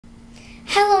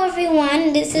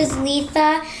everyone, this is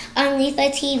Leatha on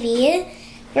LeathaTV.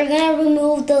 We're going to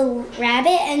remove the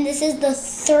rabbit, and this is the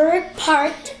third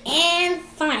part and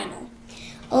final.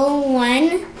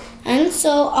 And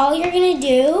so all you're going to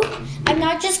do, I'm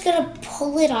not just going to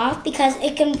pull it off because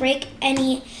it can break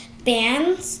any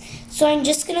bands. So I'm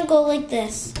just going to go like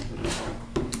this.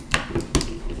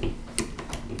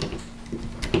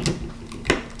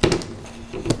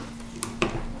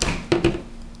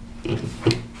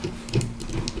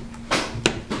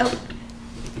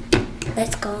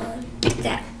 Let's go like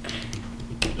that.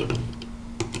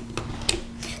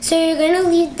 So you're going to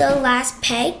leave the last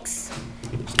pegs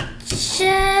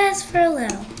just for a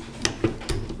little.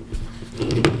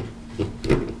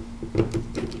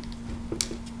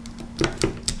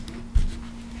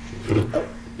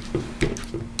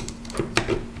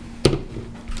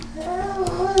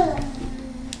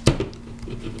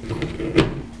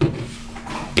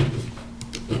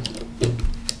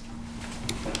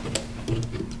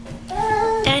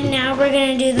 And now we're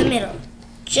going to do the middle.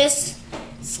 Just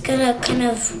it's going to kind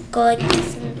of go like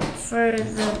this for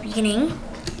the beginning.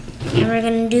 And we're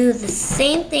going to do the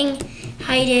same thing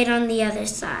how you did on the other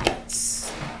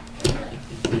sides.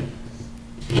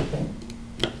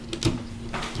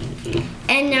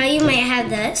 And now you might have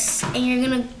this, and you're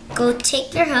going to go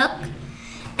take your hook,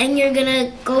 and you're going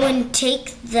to go and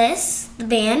take this, the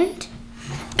band,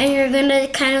 and you're going to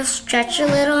kind of stretch a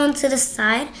little onto the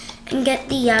side and get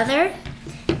the other.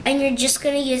 And you're just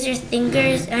going to use your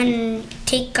fingers and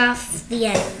take off the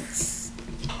ends.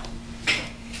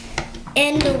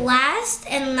 And last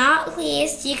and not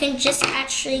least, you can just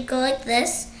actually go like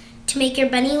this to make your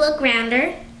bunny look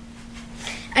rounder.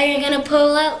 And you're going to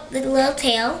pull out the little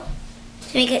tail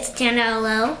to make it stand out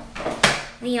low.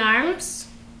 The arms.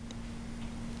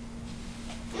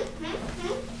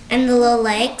 And the little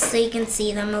legs so you can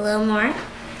see them a little more.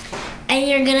 And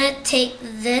you're going to take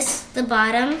this, the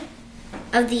bottom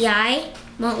of the eye,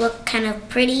 won't look kind of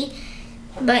pretty,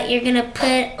 but you're gonna put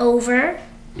it over,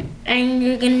 and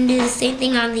you're gonna do the same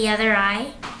thing on the other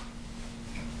eye,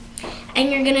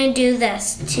 and you're gonna do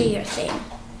this to your thing.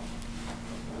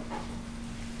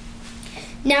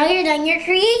 Now you're done your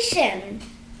creation.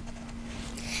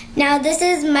 Now this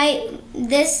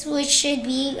which should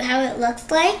be how it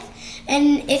looks like,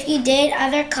 and if you did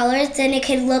other colors, then it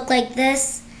could look like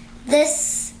this,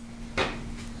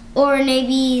 or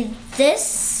maybe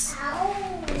this,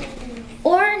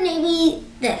 or maybe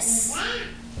this.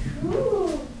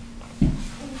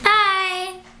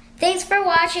 Bye! Thanks for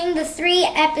watching the 3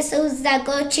 episodes that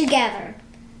go together.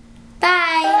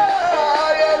 Bye!